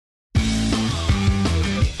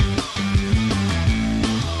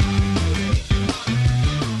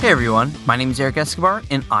Hey everyone, my name is Eric Escobar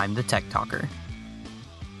and I'm the Tech Talker.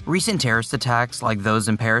 Recent terrorist attacks like those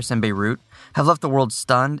in Paris and Beirut have left the world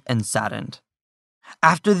stunned and saddened.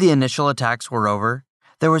 After the initial attacks were over,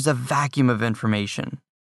 there was a vacuum of information.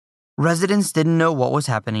 Residents didn't know what was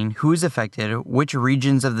happening, who was affected, which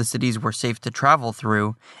regions of the cities were safe to travel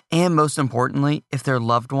through, and most importantly, if their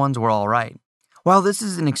loved ones were alright. While this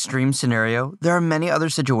is an extreme scenario, there are many other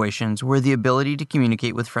situations where the ability to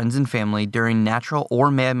communicate with friends and family during natural or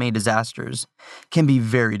man-made disasters can be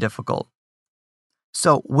very difficult.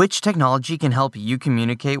 So, which technology can help you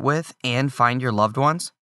communicate with and find your loved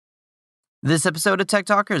ones? This episode of Tech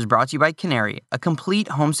Talker is brought to you by Canary, a complete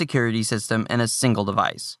home security system in a single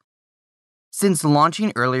device. Since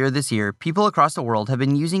launching earlier this year, people across the world have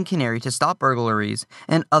been using Canary to stop burglaries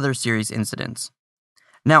and other serious incidents.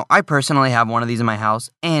 Now, I personally have one of these in my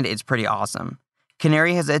house, and it's pretty awesome.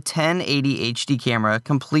 Canary has a 1080 HD camera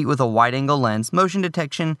complete with a wide-angle lens, motion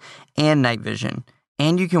detection, and night vision,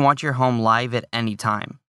 and you can watch your home live at any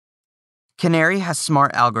time. Canary has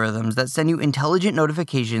smart algorithms that send you intelligent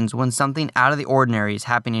notifications when something out of the ordinary is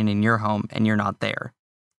happening in your home and you're not there.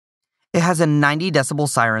 It has a 90 decibel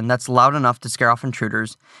siren that's loud enough to scare off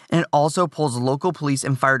intruders, and it also pulls local police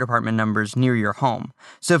and fire department numbers near your home,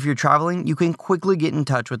 so if you're traveling, you can quickly get in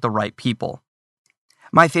touch with the right people.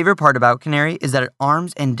 My favorite part about Canary is that it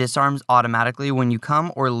arms and disarms automatically when you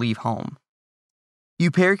come or leave home.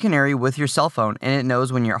 You pair Canary with your cell phone, and it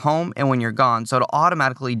knows when you're home and when you're gone, so it'll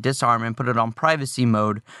automatically disarm and put it on privacy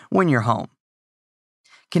mode when you're home.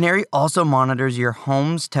 Canary also monitors your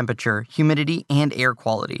home's temperature, humidity, and air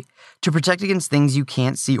quality to protect against things you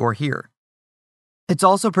can't see or hear. It's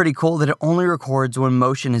also pretty cool that it only records when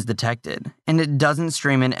motion is detected, and it doesn't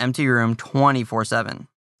stream an empty room 24/7.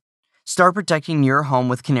 Start protecting your home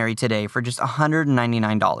with Canary today for just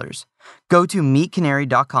 $199. Go to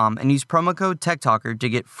meetcanary.com and use promo code TechTalker to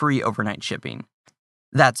get free overnight shipping.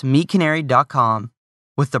 That's meetcanary.com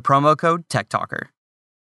with the promo code TechTalker.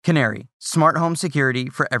 Canary, smart home security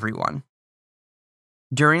for everyone.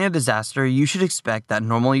 During a disaster, you should expect that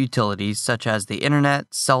normal utilities such as the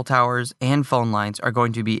internet, cell towers, and phone lines are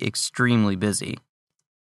going to be extremely busy.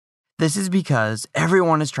 This is because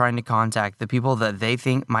everyone is trying to contact the people that they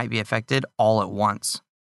think might be affected all at once.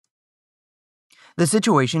 The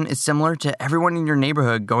situation is similar to everyone in your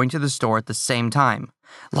neighborhood going to the store at the same time.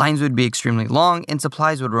 Lines would be extremely long and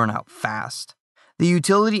supplies would run out fast. The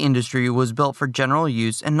utility industry was built for general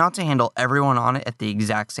use and not to handle everyone on it at the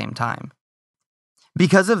exact same time.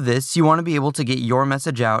 Because of this, you want to be able to get your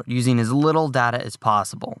message out using as little data as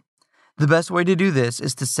possible. The best way to do this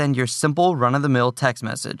is to send your simple run-of-the-mill text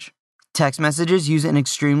message. Text messages use an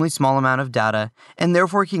extremely small amount of data and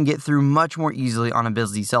therefore can get through much more easily on a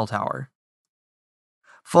busy cell tower.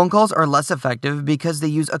 Phone calls are less effective because they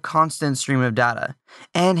use a constant stream of data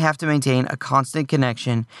and have to maintain a constant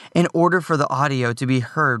connection in order for the audio to be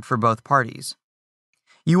heard for both parties.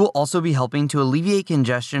 You will also be helping to alleviate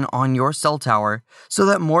congestion on your cell tower so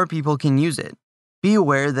that more people can use it. Be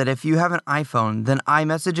aware that if you have an iPhone, then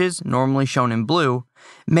iMessages, normally shown in blue,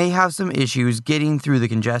 may have some issues getting through the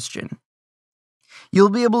congestion. You'll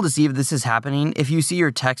be able to see if this is happening if you see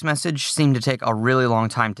your text message seem to take a really long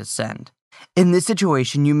time to send. In this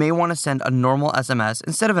situation, you may want to send a normal SMS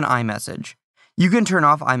instead of an iMessage. You can turn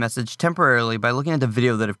off iMessage temporarily by looking at the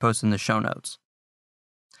video that I've posted in the show notes.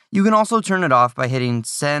 You can also turn it off by hitting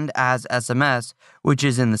Send as SMS, which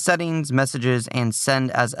is in the Settings, Messages, and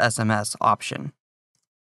Send as SMS option.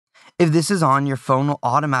 If this is on, your phone will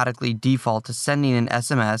automatically default to sending an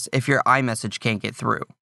SMS if your iMessage can't get through.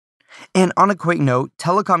 And on a quick note,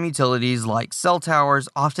 telecom utilities like cell towers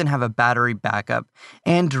often have a battery backup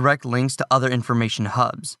and direct links to other information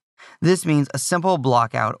hubs. This means a simple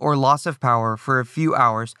blockout or loss of power for a few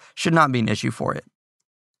hours should not be an issue for it.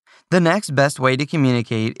 The next best way to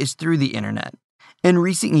communicate is through the internet. In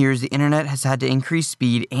recent years, the internet has had to increase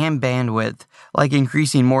speed and bandwidth, like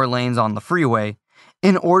increasing more lanes on the freeway,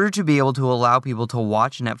 in order to be able to allow people to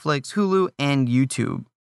watch Netflix, Hulu, and YouTube.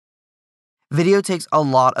 Video takes a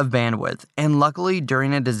lot of bandwidth, and luckily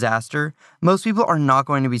during a disaster, most people are not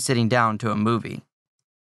going to be sitting down to a movie.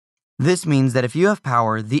 This means that if you have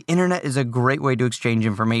power, the internet is a great way to exchange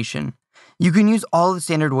information. You can use all the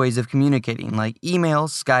standard ways of communicating like email,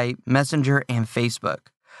 Skype, Messenger, and Facebook.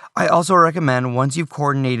 I also recommend once you've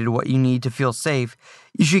coordinated what you need to feel safe,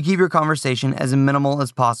 you should keep your conversation as minimal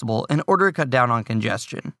as possible in order to cut down on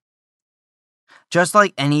congestion. Just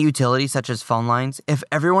like any utility such as phone lines, if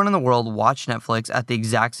everyone in the world watched Netflix at the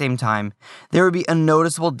exact same time, there would be a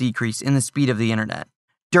noticeable decrease in the speed of the internet.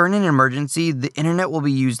 During an emergency, the internet will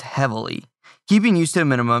be used heavily. Keeping use to a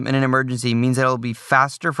minimum in an emergency means that it will be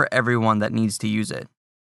faster for everyone that needs to use it.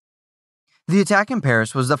 The attack in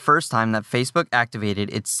Paris was the first time that Facebook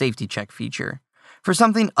activated its safety check feature for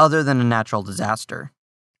something other than a natural disaster.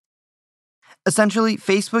 Essentially,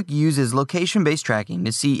 Facebook uses location-based tracking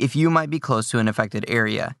to see if you might be close to an affected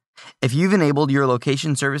area. If you've enabled your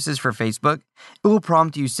location services for Facebook, it will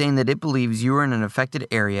prompt you saying that it believes you are in an affected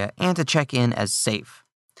area and to check in as safe.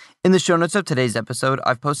 In the show notes of today's episode,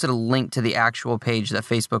 I've posted a link to the actual page that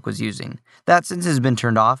Facebook was using. That since has been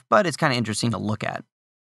turned off, but it's kind of interesting to look at.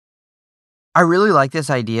 I really like this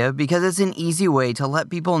idea because it's an easy way to let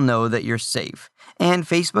people know that you're safe, and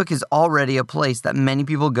Facebook is already a place that many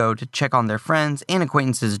people go to check on their friends and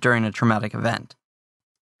acquaintances during a traumatic event.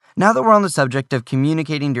 Now that we're on the subject of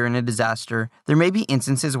communicating during a disaster, there may be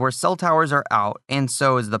instances where cell towers are out and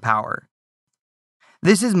so is the power.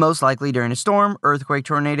 This is most likely during a storm, earthquake,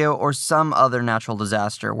 tornado, or some other natural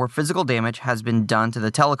disaster where physical damage has been done to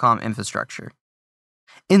the telecom infrastructure.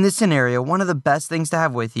 In this scenario, one of the best things to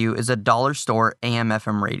have with you is a dollar store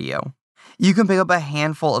AM/FM radio. You can pick up a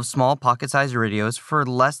handful of small pocket-sized radios for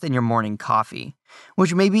less than your morning coffee,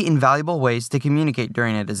 which may be invaluable ways to communicate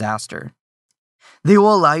during a disaster. They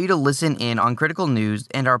will allow you to listen in on critical news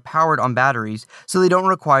and are powered on batteries, so they don't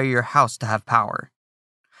require your house to have power.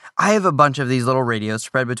 I have a bunch of these little radios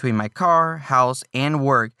spread between my car, house, and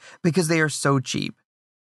work because they are so cheap.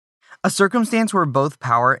 A circumstance where both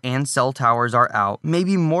power and cell towers are out may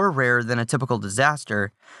be more rare than a typical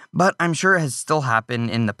disaster, but I'm sure it has still happened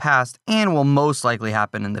in the past and will most likely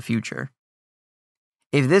happen in the future.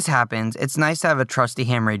 If this happens, it's nice to have a trusty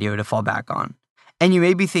ham radio to fall back on. And you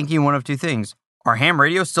may be thinking one of two things: are ham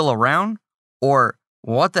radios still around? Or,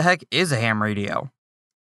 what the heck is a ham radio?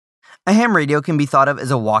 A ham radio can be thought of as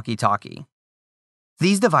a walkie-talkie.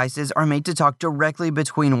 These devices are made to talk directly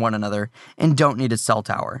between one another and don't need a cell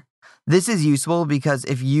tower. This is useful because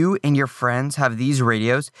if you and your friends have these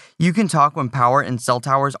radios, you can talk when power and cell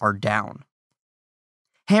towers are down.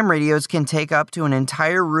 Ham radios can take up to an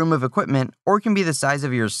entire room of equipment or can be the size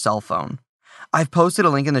of your cell phone. I've posted a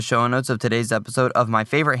link in the show notes of today's episode of my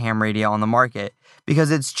favorite ham radio on the market because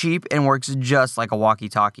it's cheap and works just like a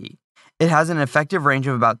walkie-talkie. It has an effective range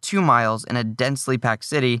of about 2 miles in a densely packed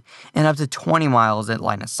city and up to 20 miles at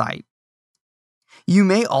line of sight. You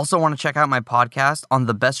may also want to check out my podcast on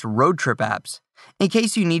the best road trip apps. In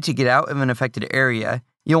case you need to get out of an affected area,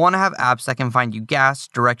 you'll want to have apps that can find you gas,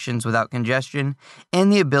 directions without congestion,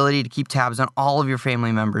 and the ability to keep tabs on all of your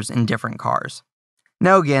family members in different cars.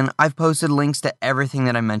 Now again, I've posted links to everything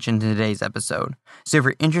that I mentioned in today's episode, so if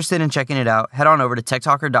you're interested in checking it out, head on over to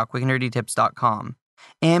techtalker.quickanddirtytips.com,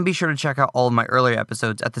 and be sure to check out all of my earlier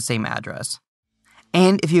episodes at the same address.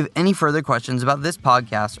 And if you have any further questions about this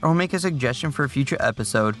podcast or make a suggestion for a future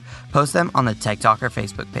episode, post them on the Tech Talker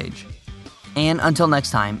Facebook page. And until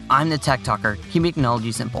next time, I'm the Tech Talker, keeping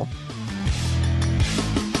technology simple.